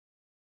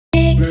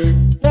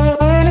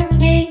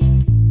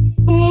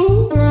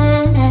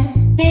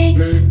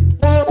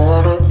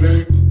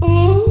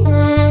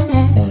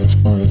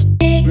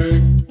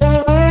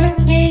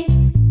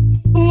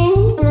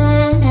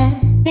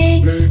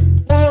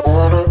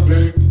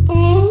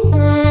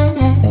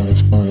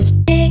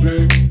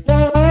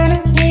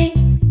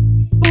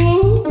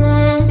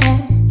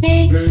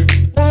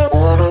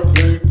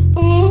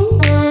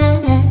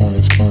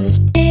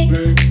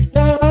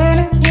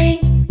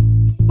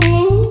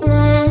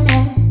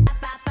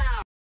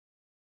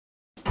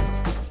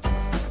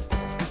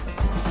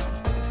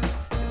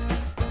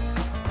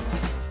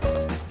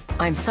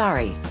I'm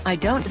sorry, I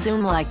don't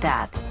zoom like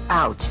that.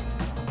 Ouch.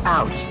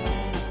 Ouch.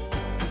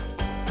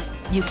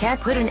 You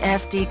can't put an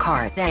SD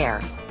card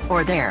there,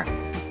 or there,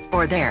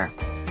 or there.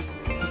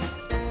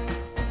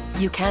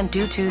 You can't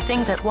do two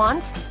things at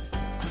once?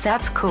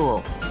 That's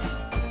cool.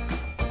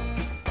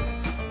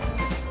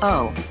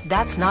 Oh,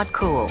 that's not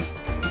cool.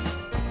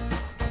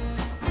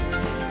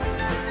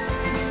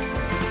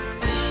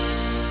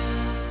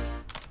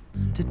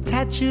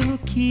 Detachable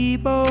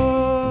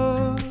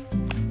keyboard.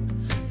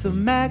 The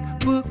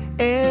MacBook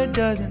Air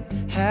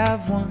doesn't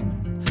have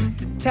one.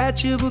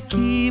 Detachable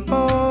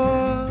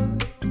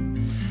keyboard.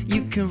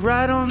 You can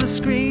write on the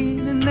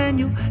screen and then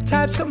you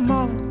type some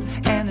more.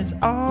 And it's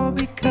all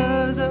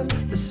because of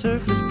the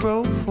Surface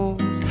Pro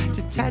 4's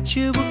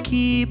detachable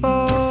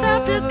keyboard.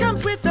 Surface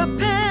comes with a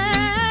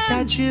pen.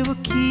 Detachable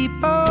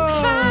keyboard.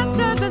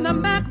 Faster than the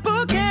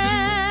MacBook Air.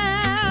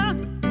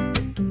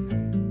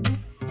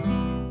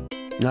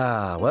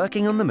 Ah,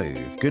 working on the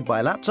move.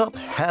 Goodbye laptop,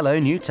 hello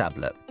new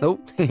tablet. Oh,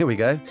 here we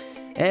go.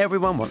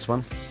 Everyone wants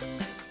one.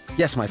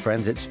 Yes, my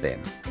friends, it's thin.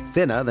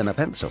 Thinner than a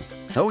pencil.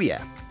 Oh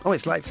yeah. Oh,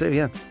 it's light too,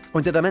 yeah. Oh,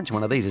 and did I mention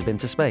one of these has been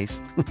to space?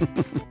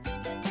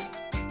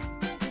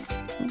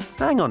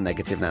 Hang on,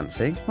 Negative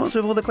Nancy. What's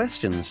with all the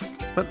questions?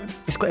 But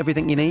it's got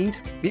everything you need.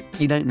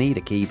 You don't need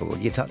a keyboard.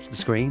 You touch the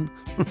screen.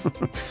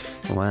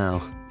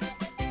 Wow.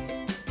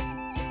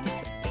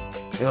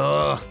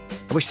 Ugh.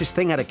 I wish this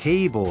thing had a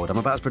keyboard. I'm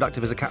about as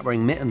productive as a cat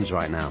wearing mittens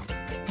right now.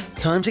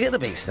 Time to get the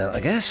beast out, I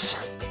guess.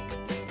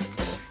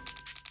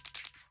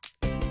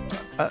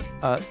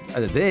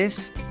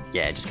 This?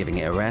 Yeah, just giving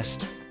it a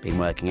rest. Been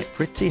working it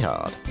pretty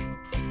hard.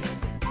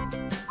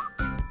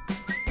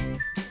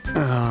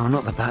 Oh,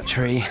 not the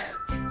battery.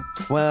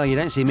 Well, you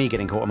don't see me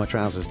getting caught with my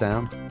trousers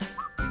down.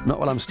 Not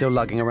while I'm still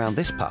lugging around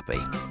this puppy.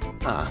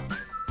 Ah.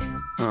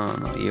 Oh,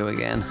 not you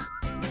again.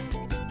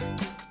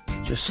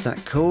 Just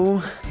that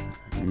cool.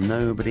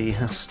 Nobody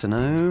has to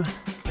know.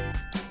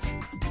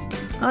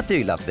 I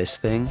do love this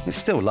thing. It's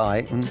still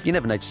light, and you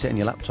never notice it in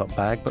your laptop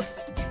bag, but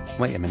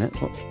wait a minute,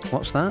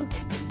 what's that?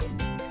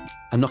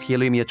 A Nokia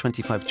Lumia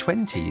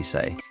 2520, you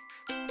say?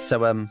 So,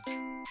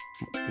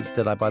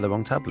 did I buy the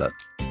wrong tablet?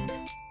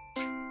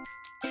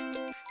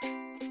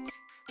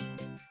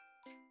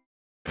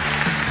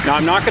 Now,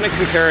 I'm not going to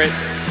compare it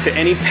to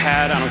any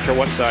pad, I don't care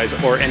what size,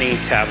 or any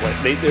tablet.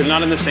 They're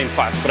not in the same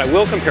class, but I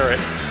will compare it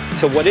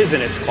to what is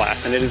in its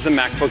class, and it is the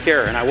MacBook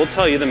Air. And I will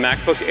tell you, the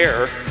MacBook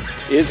Air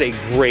is a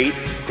great,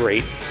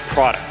 great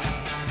product.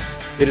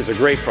 It is a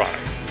great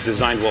product. It's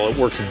designed well, it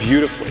works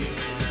beautifully.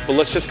 But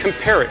let's just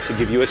compare it to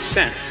give you a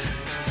sense.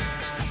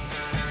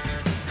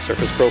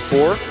 Surface Pro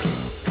 4,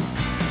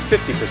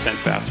 50%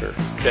 faster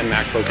than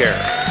MacBook Air.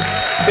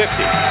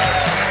 50.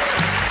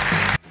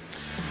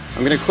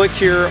 I'm going to click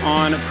here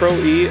on Pro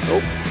E.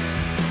 Oh,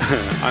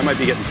 I might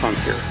be getting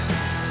punked here.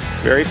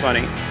 Very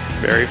funny,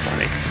 very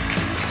funny.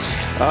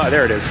 Ah,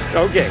 there it is.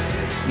 Okay,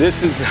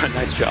 this is a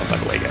nice job, by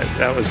the way, guys.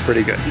 That was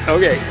pretty good.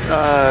 Okay,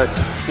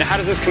 now how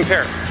does this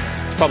compare?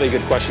 It's probably a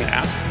good question to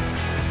ask.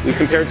 We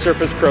compared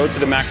Surface Pro to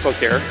the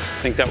MacBook Air.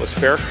 I think that was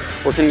fair.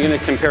 We're going to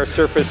compare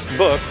Surface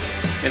Book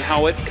and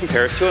how it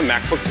compares to a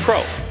MacBook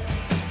Pro.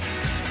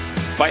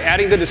 By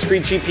adding the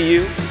discrete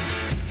GPU,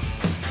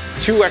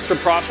 2 extra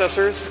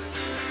processors,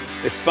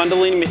 it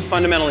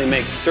fundamentally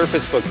makes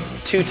Surface Book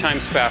 2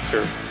 times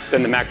faster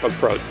than the MacBook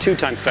Pro. 2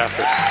 times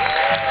faster.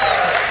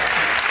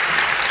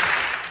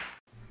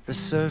 The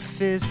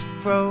Surface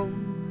Pro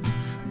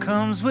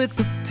comes with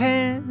a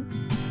pen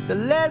that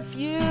lets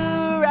you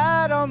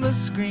write on the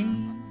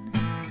screen.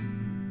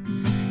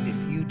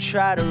 If you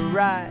try to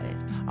write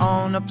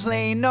on a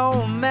plain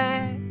old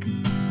Mac,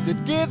 the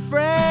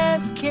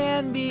difference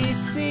can be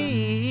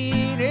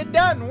seen. It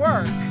doesn't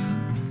work.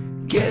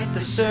 Get the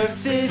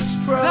Surface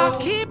Pro. The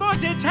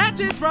keyboard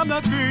detaches from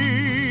the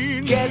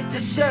screen. Get the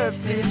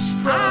Surface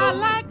Pro. I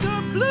like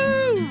the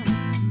blue.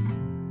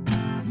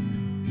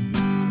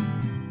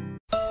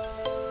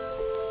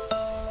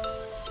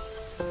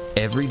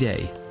 Every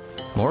day,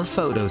 more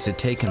photos are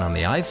taken on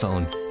the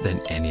iPhone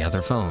than any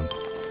other phone.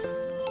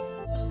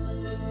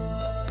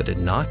 But at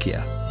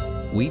Nokia,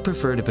 we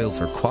prefer to build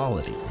for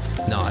quality,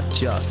 not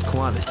just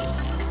quantity.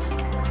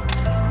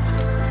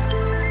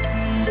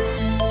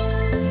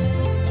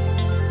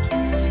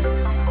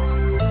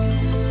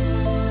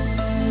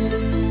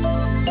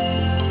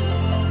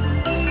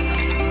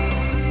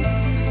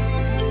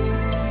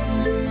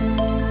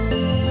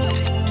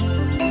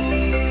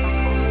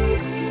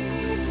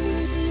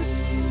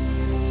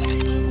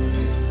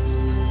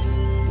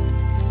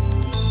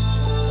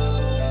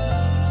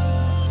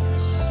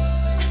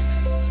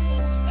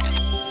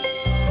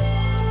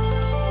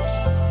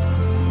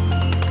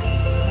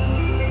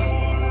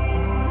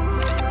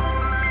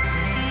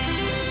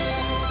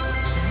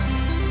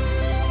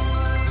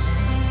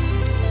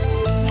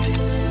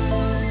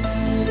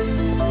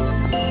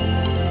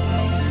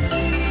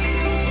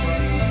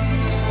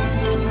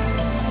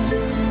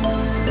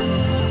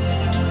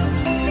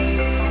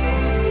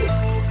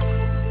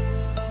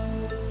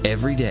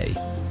 Every day,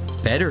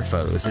 better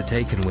photos are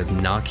taken with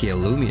Nokia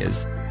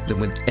Lumias than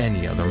with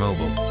any other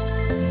mobile.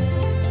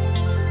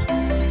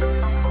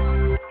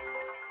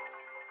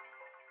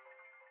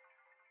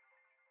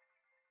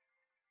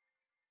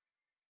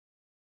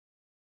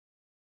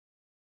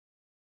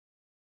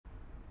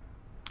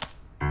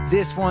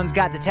 This one's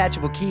got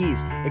detachable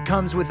keys. It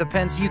comes with a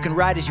pen so you can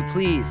write as you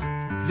please.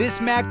 This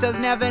Mac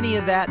doesn't have any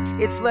of that.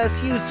 It's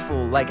less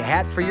useful, like a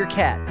hat for your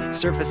cat.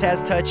 Surface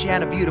has touch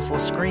and a beautiful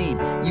screen.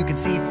 You can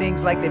see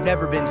things like they've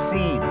never been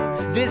seen.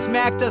 This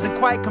Mac doesn't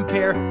quite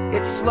compare.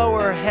 It's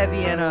slower,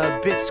 heavy, and a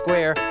bit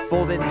square.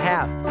 Fold it in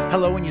half.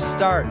 Hello when you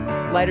start.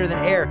 Lighter than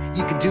air,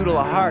 you can doodle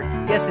a heart.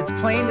 Yes, it's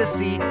plain to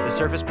see. The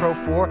Surface Pro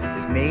 4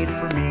 is made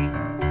for me.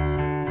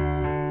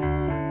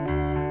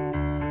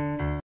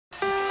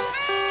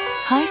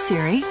 Hi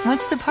Siri,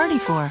 what's the party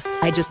for?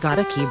 I just got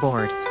a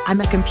keyboard. I'm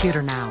a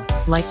computer now,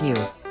 like you.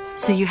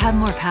 So you have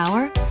more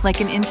power? Like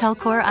an Intel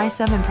Core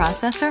i7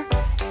 processor?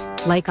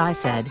 Like I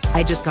said,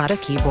 I just got a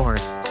keyboard.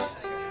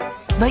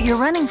 But you're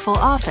running full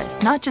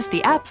Office, not just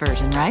the app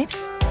version, right?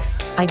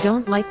 I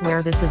don't like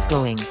where this is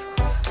going.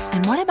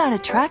 And what about a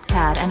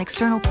trackpad and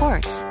external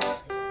ports?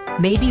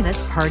 Maybe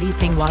this party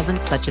thing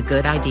wasn't such a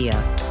good idea.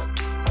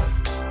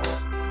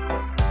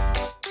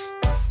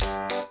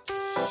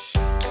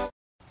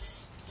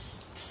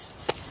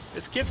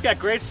 This kid's got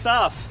great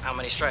stuff. How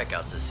many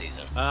strikeouts this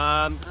season?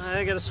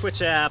 I gotta switch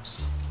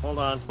apps. Hold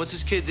on. What's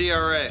this kid's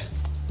ERA?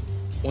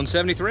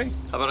 173.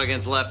 How about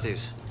against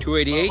lefties?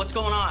 288. Well, what's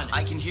going on?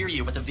 I can hear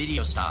you, but the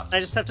video stopped. I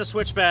just have to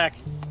switch back.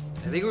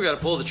 I think we gotta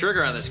pull the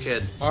trigger on this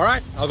kid. All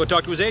right, I'll go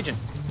talk to his agent.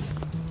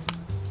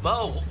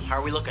 Bo, how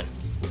are we looking?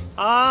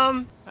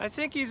 I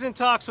think he's in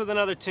talks with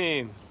another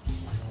team.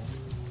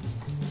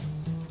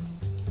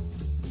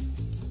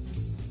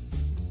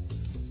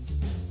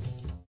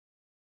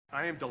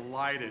 I am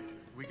delighted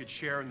we could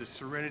share in the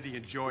serenity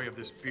and joy of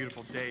this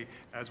beautiful day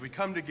as we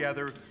come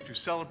together to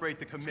celebrate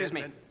the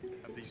commitment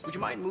of these. Would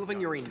you mind moving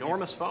your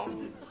enormous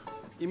phone?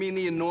 You mean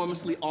the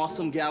enormously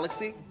awesome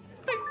Galaxy?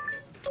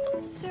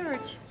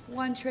 Search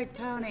One Trick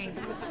Pony.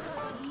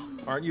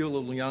 Aren't you a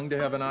little young to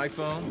have an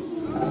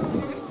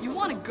iPhone? You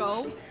want to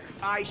go?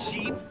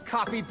 iSheet,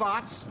 copy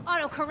bots.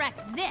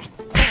 Autocorrect this.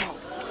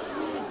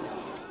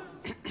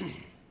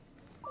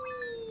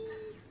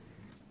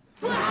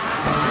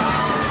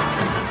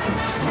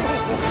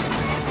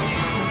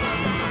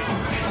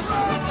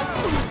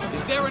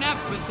 Is there an app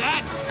for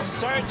that?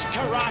 Search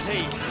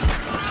karate.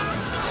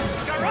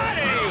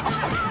 Karate!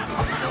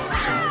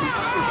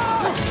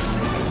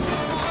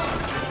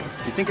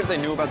 You think if they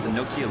knew about the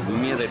Nokia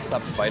Lumia, they'd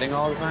stop fighting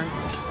all the time?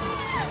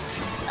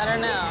 I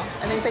don't know.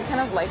 I think they kind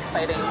of like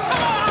fighting.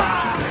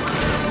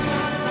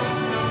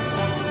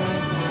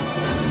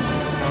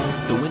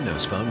 The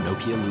Windows Phone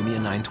Nokia Lumia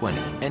 920.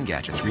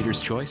 Engadget's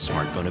Reader's Choice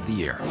Smartphone of the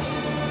Year.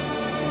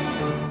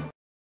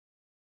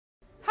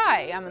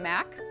 Hi, I'm a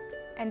Mac.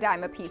 And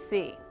I'm a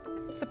PC.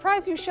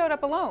 Surprised you showed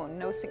up alone.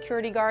 No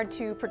security guard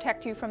to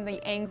protect you from the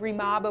angry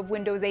mob of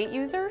Windows 8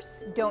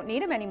 users? Don't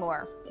need them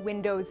anymore.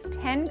 Windows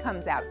 10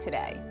 comes out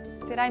today.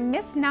 Did I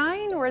miss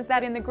 9, or is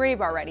that in the grave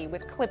already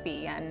with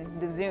Clippy and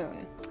the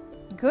Zune?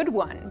 Good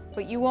one,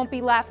 but you won't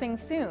be laughing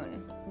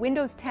soon.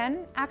 Windows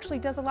 10 actually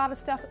does a lot of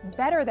stuff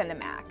better than the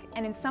Mac,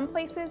 and in some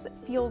places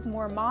feels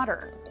more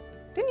modern.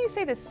 Didn't you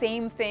say the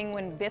same thing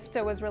when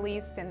Vista was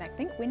released and I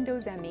think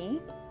Windows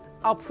ME?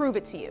 I'll prove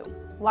it to you.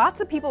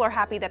 Lots of people are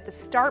happy that the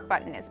Start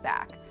button is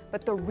back,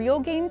 but the real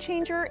game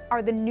changer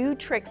are the new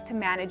tricks to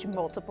manage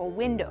multiple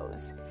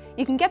windows.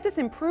 You can get this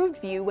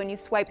improved view when you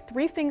swipe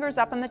 3 fingers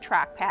up on the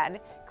trackpad,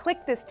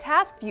 click this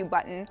Task View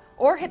button,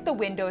 or hit the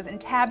Windows and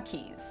Tab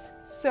keys.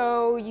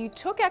 So you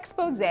took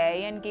Expose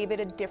and gave it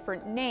a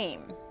different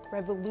name.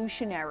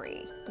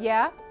 Revolutionary.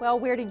 Yeah? Well,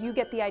 where did you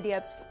get the idea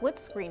of split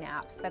screen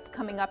apps that's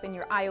coming up in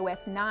your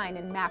iOS 9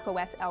 and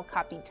macOS El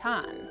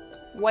Capitan?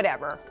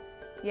 Whatever.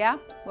 Yeah?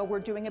 Well, we're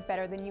doing it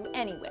better than you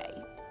anyway.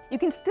 You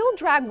can still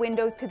drag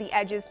windows to the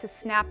edges to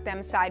snap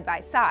them side by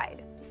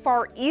side.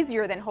 Far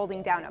easier than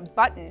holding down a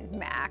button,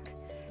 Mac.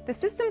 The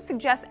system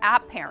suggests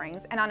app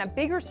pairings, and on a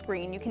bigger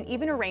screen, you can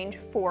even arrange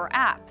 4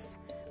 apps.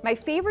 My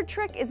favorite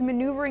trick is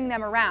maneuvering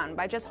them around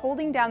by just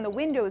holding down the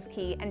Windows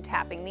key and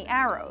tapping the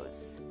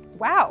arrows.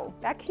 Wow,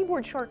 that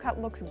keyboard shortcut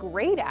looks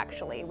great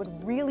actually. It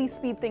would really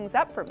speed things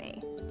up for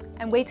me.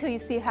 And wait till you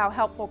see how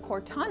helpful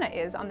Cortana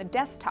is on the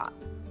desktop.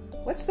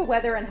 What's the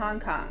weather in Hong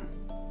Kong?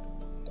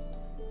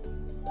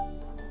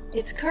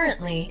 It's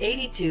currently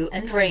 82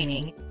 and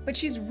raining. But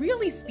she's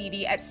really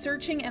speedy at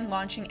searching and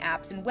launching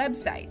apps and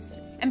websites.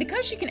 And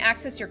because she can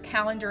access your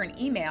calendar and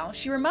email,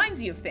 she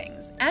reminds you of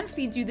things and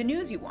feeds you the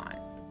news you want.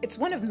 It's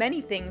one of many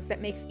things that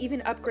makes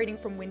even upgrading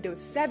from Windows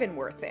 7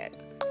 worth it.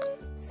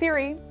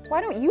 Siri,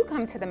 why don't you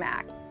come to the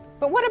Mac?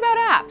 But what about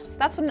apps?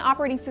 That's what an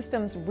operating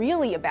system's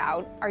really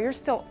about. Are yours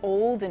still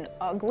old and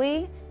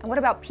ugly? And what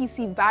about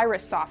PC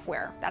virus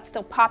software? That's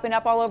still popping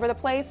up all over the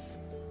place?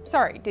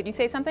 Sorry, did you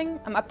say something?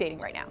 I'm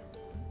updating right now.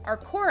 Our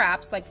core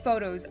apps like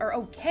Photos are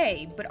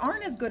okay, but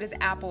aren't as good as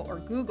Apple or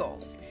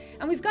Google's.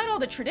 And we've got all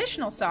the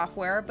traditional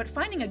software, but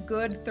finding a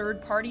good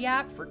third-party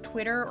app for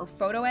Twitter or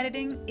photo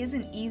editing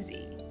isn't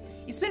easy.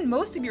 You spend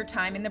most of your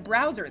time in the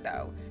browser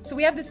though, so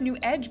we have this new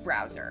Edge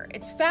browser.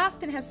 It's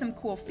fast and has some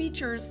cool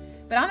features,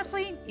 but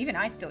honestly, even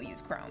I still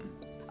use Chrome.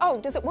 Oh,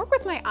 does it work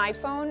with my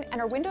iPhone,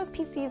 and are Windows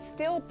PCs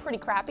still pretty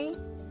crappy?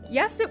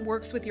 Yes, it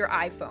works with your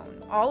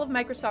iPhone. All of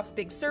Microsoft's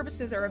big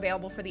services are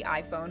available for the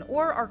iPhone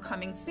or are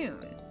coming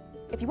soon.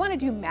 If you want to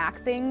do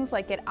Mac things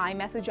like get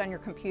iMessage on your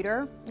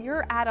computer,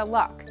 you're out of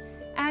luck.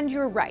 And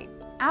you're right,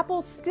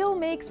 Apple still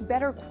makes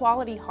better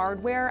quality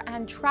hardware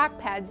and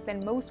trackpads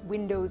than most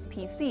Windows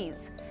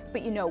PCs.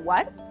 But you know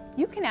what?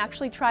 You can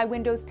actually try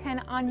Windows 10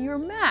 on your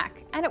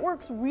Mac, and it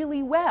works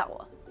really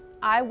well.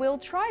 I will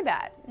try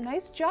that.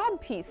 Nice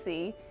job,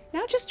 PC.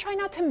 Now just try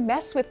not to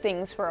mess with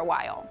things for a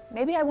while.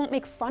 Maybe I won't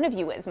make fun of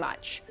you as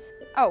much.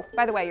 Oh,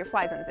 by the way, your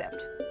fly's unzipped.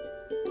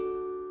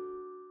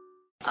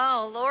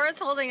 Oh, Laura's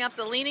holding up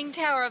the Leaning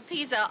Tower of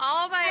Pisa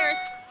all by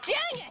herself.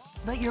 Dang it!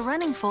 But you're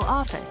running full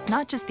Office,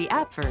 not just the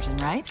app version,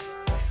 right?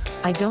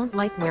 I don't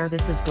like where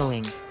this is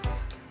going.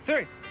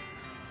 Hey!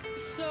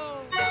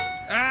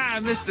 Ah, I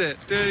missed it.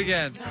 Do it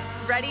again.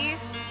 Ready,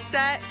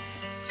 set,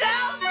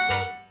 sell!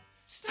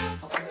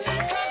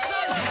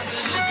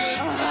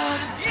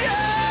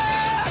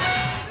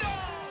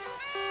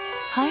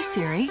 Hi,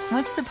 Siri.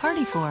 What's the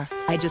party for?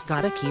 I just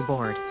got a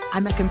keyboard.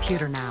 I'm a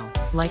computer now,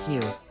 like you.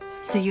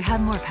 So you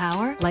have more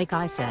power? Like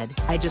I said,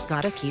 I just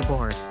got a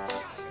keyboard.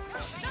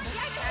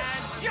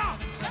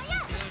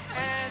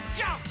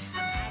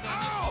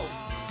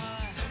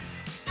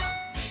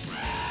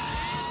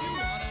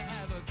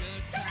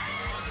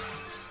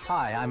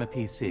 Hi, I'm a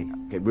PC.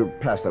 Okay, we're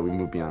past that. We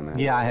moved beyond that.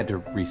 Yeah, I had to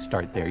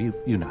restart there. You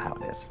know how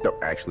it is. No,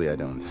 actually, I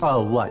don't.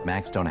 Oh, what?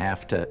 Macs don't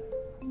have to...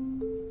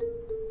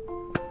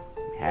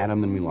 We had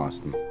them, then we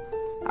lost them.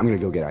 I'm gonna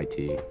go get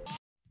IT.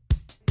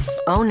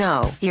 Oh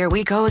no, here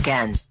we go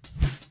again.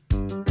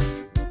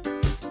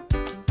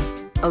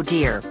 Oh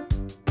dear.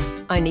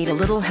 I need a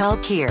little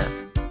help here.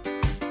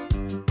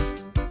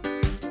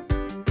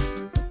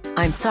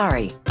 I'm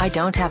sorry, I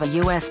don't have a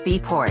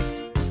USB port.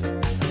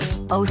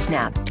 Oh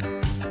snap.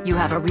 You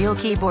have a real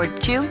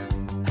keyboard too?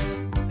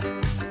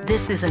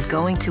 This isn't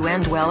going to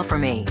end well for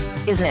me,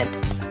 is it?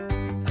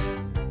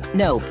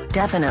 Nope,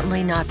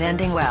 definitely not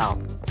ending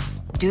well.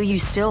 Do you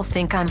still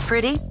think I'm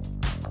pretty?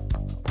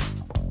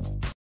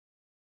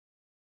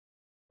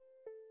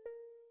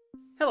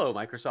 Hello,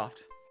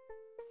 Microsoft.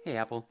 Hey,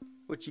 Apple.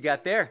 What you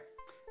got there?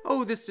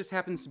 Oh, this just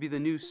happens to be the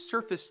new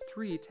Surface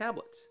 3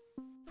 tablet.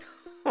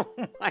 Oh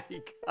my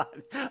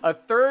god. A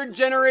third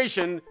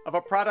generation of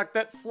a product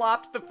that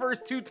flopped the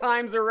first 2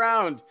 times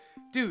around.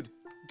 Dude,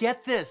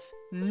 get this.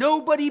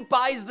 Nobody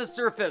buys the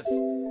Surface.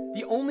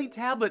 The only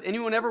tablet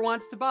anyone ever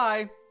wants to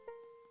buy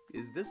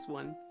is this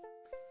one.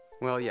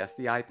 Well, yes,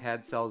 the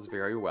iPad sells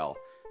very well.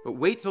 But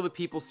wait till the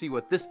people see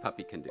what this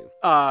puppy can do.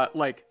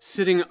 Like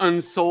sitting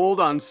unsold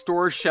on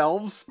store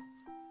shelves?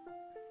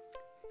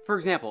 For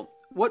example,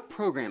 what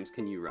programs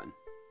can you run?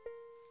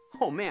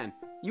 Oh man,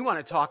 you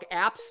want to talk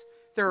apps?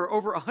 There are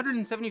over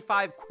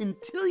 175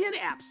 quintillion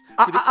apps.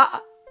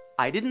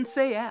 I didn't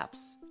say apps.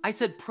 I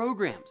said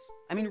programs.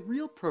 I mean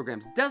real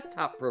programs,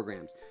 desktop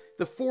programs.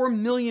 The 4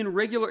 million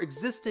regular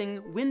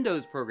existing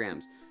Windows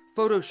programs.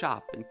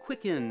 Photoshop and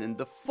Quicken and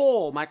the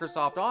full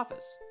Microsoft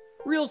Office.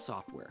 Real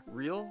software.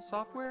 Real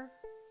software?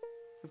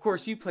 Of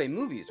course, you play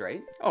movies,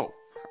 right? Oh,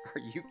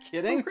 are you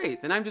kidding? Oh,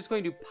 great, then I'm just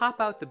going to pop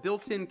out the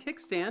built-in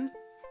kickstand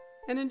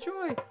and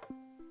enjoy.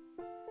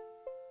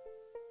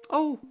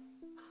 Oh,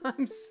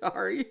 I'm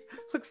sorry.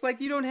 Looks like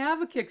you don't have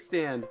a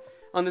kickstand.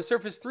 On the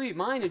Surface 3,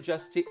 mine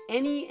adjusts to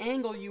any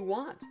angle you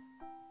want.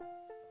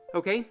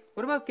 Okay,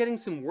 what about getting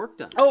some work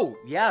done? Oh,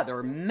 yeah, there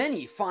are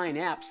many fine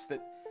apps that...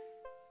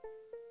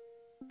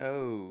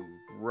 Oh,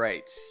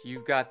 right.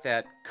 You've got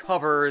that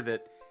cover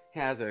that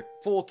has a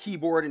full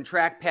keyboard and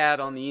trackpad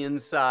on the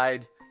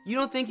inside. You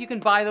don't think you can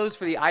buy those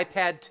for the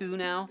iPad 2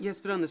 now? Yes,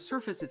 but on the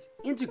Surface, it's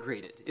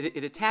integrated.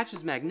 It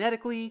attaches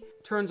magnetically,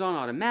 turns on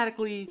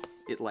automatically,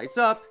 it lights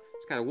up,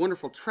 it's got a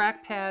wonderful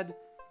trackpad.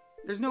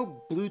 There's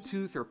no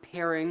Bluetooth or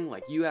pairing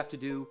like you have to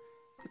do.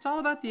 It's all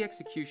about the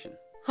execution.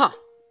 Huh.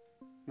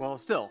 Well,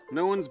 still,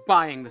 no one's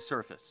buying the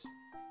Surface.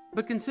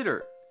 But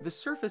consider, the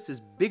Surface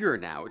is bigger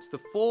now. It's the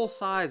full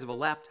size of a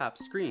laptop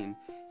screen,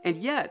 and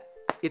yet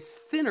it's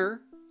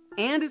thinner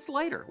and it's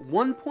lighter,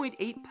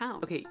 1.8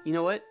 pounds. Okay, you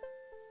know what?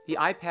 The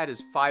iPad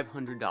is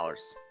 $500.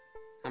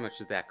 How much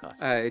does that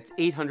cost? It's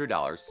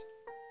 $800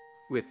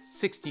 with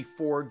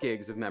 64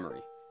 gigs of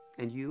memory.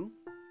 And you?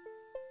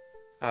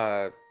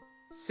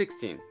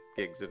 16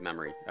 gigs of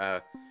memory.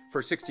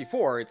 For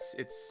 64,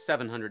 it's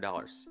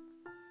 $700.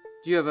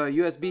 Do you have a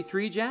USB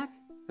 3 jack?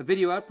 A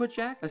video output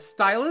jack? A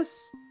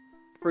stylus?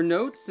 For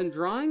notes and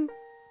drawing?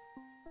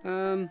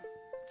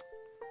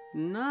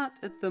 Not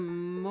at the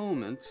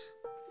moment.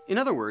 In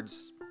other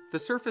words, the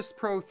Surface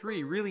Pro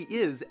 3 really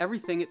is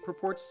everything it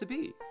purports to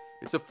be.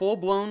 It's a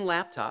full-blown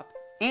laptop,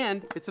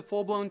 and it's a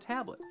full-blown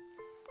tablet.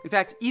 In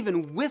fact,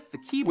 even with the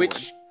keyboard,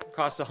 which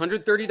costs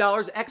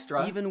 $130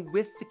 extra, even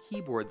with the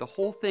keyboard, the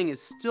whole thing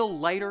is still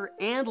lighter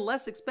and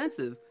less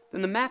expensive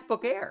than the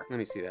MacBook Air. Let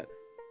me see that.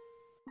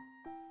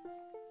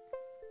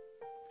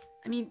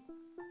 I mean,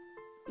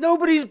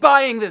 nobody's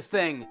buying this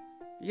thing.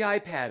 The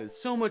iPad is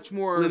so much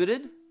more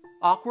limited,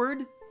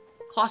 awkward,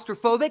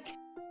 claustrophobic,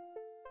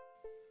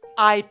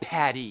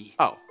 iPad-y.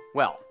 Oh,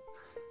 well,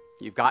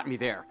 you've got me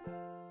there.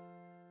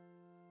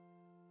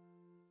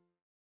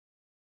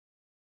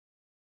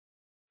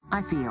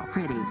 I feel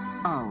pretty.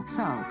 Oh,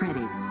 so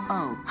pretty.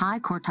 Oh, hi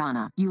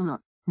Cortana. You look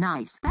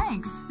nice.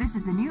 Thanks. This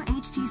is the new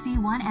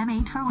HTC One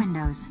M8 for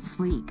Windows.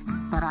 Sleek.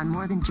 But I'm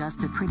more than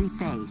just a pretty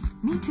face.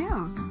 Me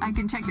too. I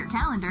can check your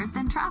calendar,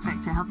 then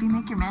traffic to help you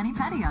make your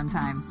mani-pedi on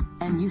time.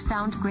 And you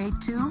sound great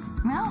too?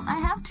 Well, I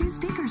have 2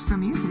 speakers for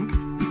music.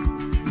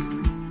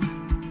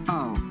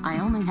 Oh, I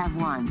only have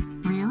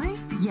one. Really?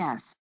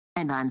 Yes.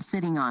 And I'm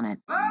sitting on it.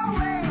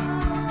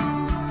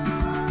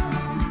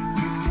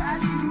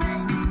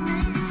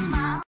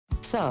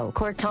 So,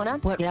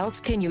 Cortana, what else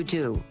can you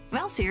do?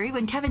 Well, Siri,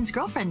 when Kevin's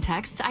girlfriend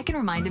texts, I can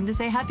remind him to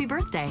say happy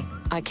birthday.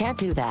 I can't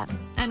do that.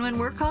 And when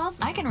work calls,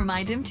 I can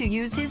remind him to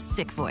use his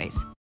sick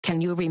voice.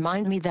 Can you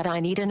remind me that I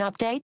need an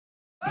update?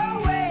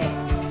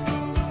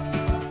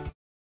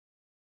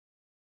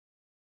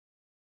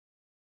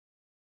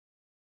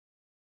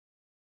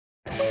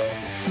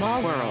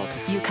 Small world,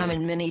 you come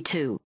in mini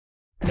too.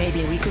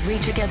 Maybe we could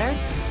read together?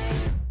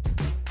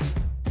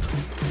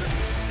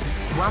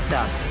 What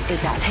the?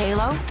 Is that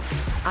Halo?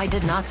 I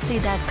did not see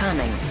that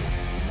coming.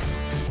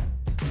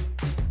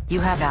 You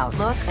have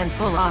Outlook and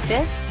full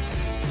office?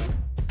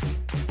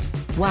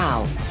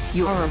 Wow,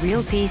 you're a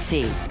real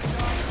PC.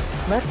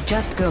 Let's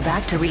just go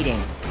back to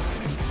reading.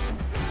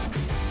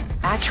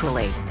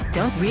 Actually,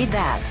 don't read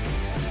that.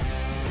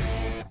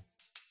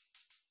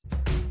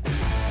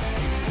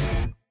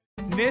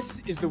 This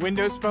is the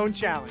Windows Phone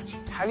Challenge.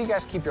 How do you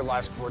guys keep your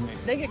lives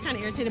coordinated? They get kind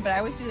of irritated, but I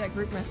always do that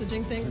group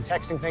messaging thing. Does the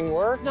texting thing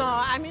work? No,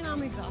 I mean,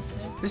 I'm exhausted.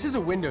 This is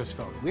a Windows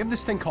Phone. We have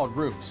this thing called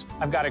Groups.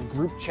 I've got a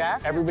group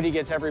chat, everybody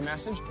gets every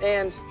message,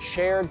 and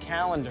shared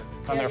calendar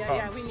on their phones.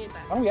 Yeah, we need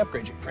that. Why don't we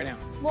upgrade you right now?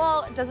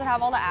 Well, does it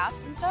have all the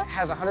apps and stuff? It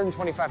has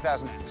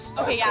 125,000 apps.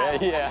 Okay, yeah.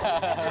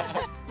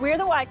 Yeah. We're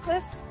the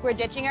Wycliffes. We're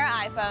ditching our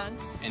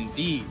iPhones. And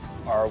these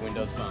are our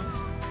Windows phones.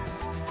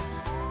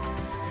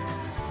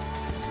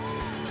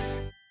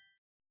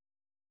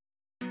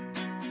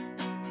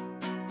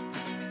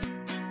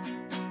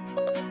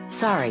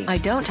 Sorry, I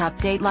don't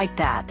update like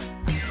that.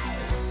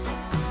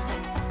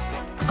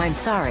 I'm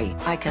sorry,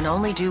 I can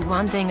only do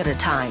one thing at a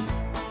time.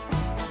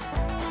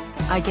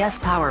 I guess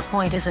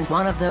PowerPoint isn't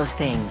one of those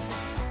things.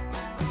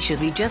 Should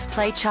we just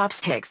play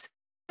chopsticks?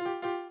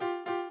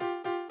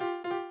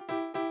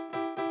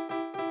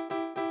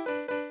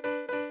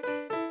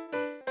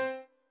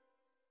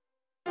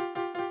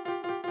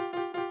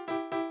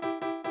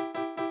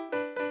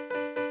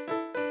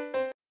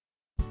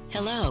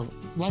 Hello,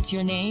 what's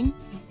your name?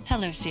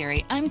 Hello,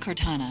 Siri. I'm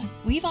Cortana.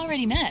 We've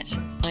already met.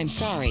 I'm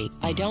sorry,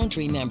 I don't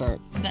remember.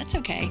 That's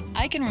okay.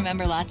 I can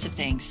remember lots of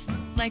things,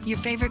 like your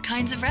favorite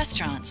kinds of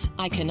restaurants.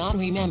 I cannot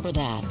remember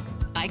that.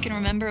 I can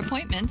remember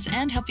appointments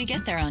and help you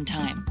get there on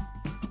time.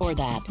 Or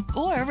that.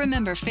 Or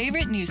remember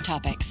favorite news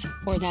topics.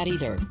 Or that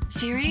either.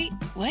 Siri,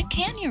 what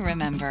can you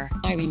remember?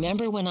 I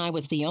remember when I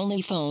was the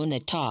only phone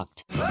that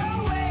talked.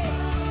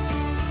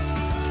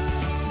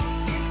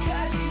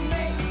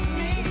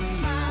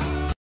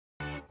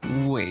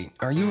 Wait,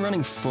 are you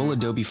running full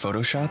Adobe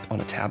Photoshop on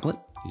a tablet?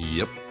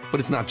 Yep, but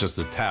it's not just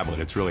a tablet,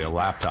 it's really a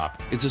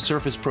laptop. It's a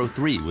Surface Pro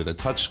 3 with a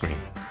touchscreen.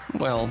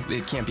 Well,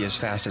 it can't be as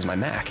fast as my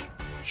Mac.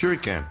 Sure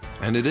it can,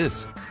 and it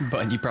is.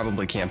 But you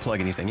probably can't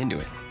plug anything into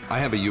it. I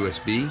have a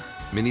USB,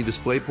 mini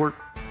DisplayPort,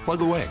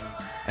 plug away.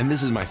 And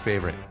this is my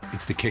favorite,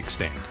 it's the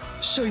kickstand.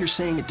 So you're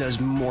saying it does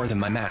more than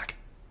my Mac?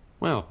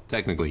 Well,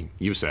 technically,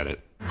 you said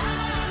it.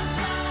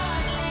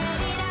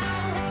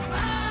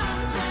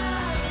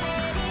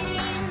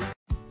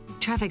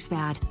 Traffic's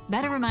bad.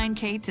 Better remind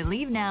Kate to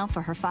leave now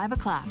for her 5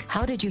 o'clock.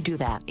 How did you do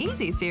that?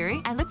 Easy, Siri.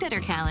 I looked at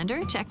her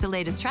calendar, checked the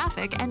latest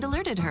traffic, and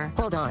alerted her.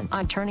 Hold on,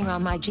 I'm turning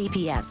on my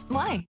GPS.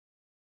 Why?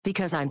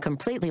 Because I'm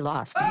completely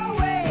lost.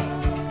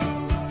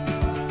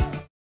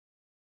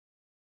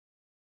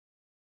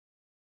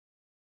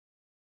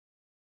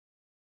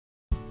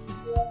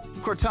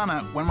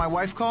 Cortana, when my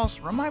wife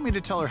calls, remind me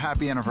to tell her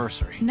happy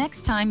anniversary.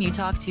 Next time you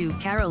talk to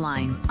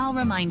Caroline, I'll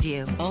remind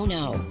you. Oh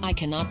no, I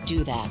cannot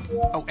do that.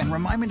 Oh, and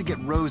remind me to get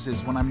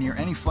roses when I'm near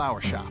any flower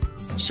shop.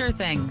 Sure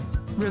thing.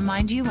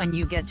 Remind you when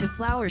you get to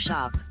flower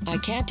shop. I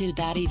can't do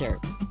that either.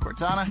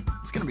 Cortana,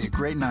 it's gonna be a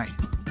great night.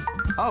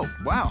 Oh,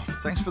 wow,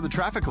 thanks for the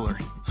traffic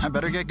alert. I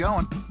better get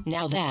going.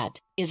 Now that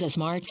is a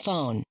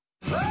smartphone.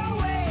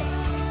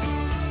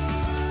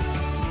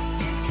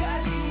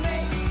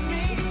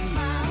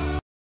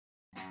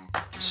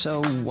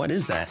 So what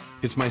is that?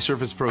 It's my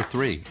Surface Pro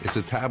 3. It's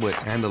a tablet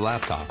and a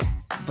laptop.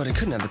 But it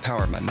couldn't have the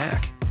power of my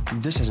Mac.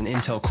 This has an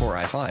Intel Core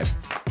i5.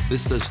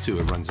 This does too.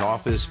 It runs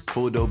Office,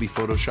 full Adobe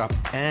Photoshop,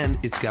 and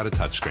it's got a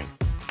touchscreen.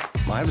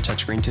 Well, I have a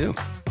touchscreen too.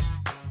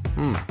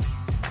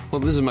 Well,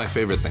 this is my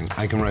favorite thing.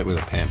 I can write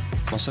with a pen.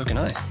 Well, so can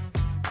I.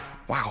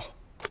 Wow.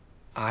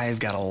 I've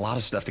got a lot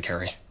of stuff to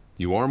carry.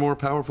 You are more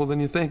powerful than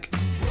you think.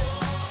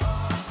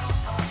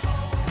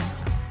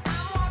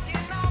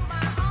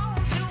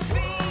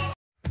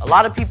 A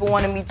lot of people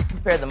wanted me to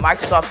compare the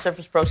Microsoft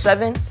Surface Pro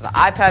 7 to the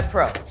iPad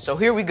Pro. So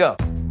here we go.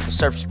 The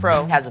Surface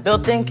Pro has a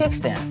built-in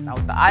kickstand. Now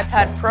with the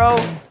iPad Pro,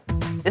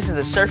 this is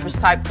the Surface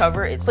type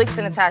cover. It clicks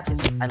and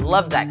attaches. I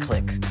love that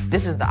click.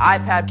 This is the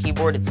iPad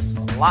keyboard. It's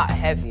a lot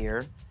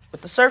heavier.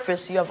 With the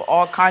Surface, you have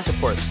all kinds of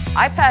ports.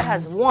 iPad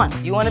has one.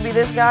 You want to be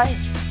this guy?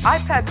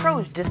 iPad Pro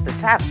is just a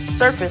tablet.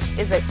 Surface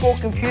is a full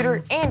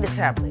computer and a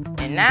tablet.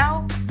 And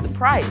now, the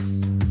price.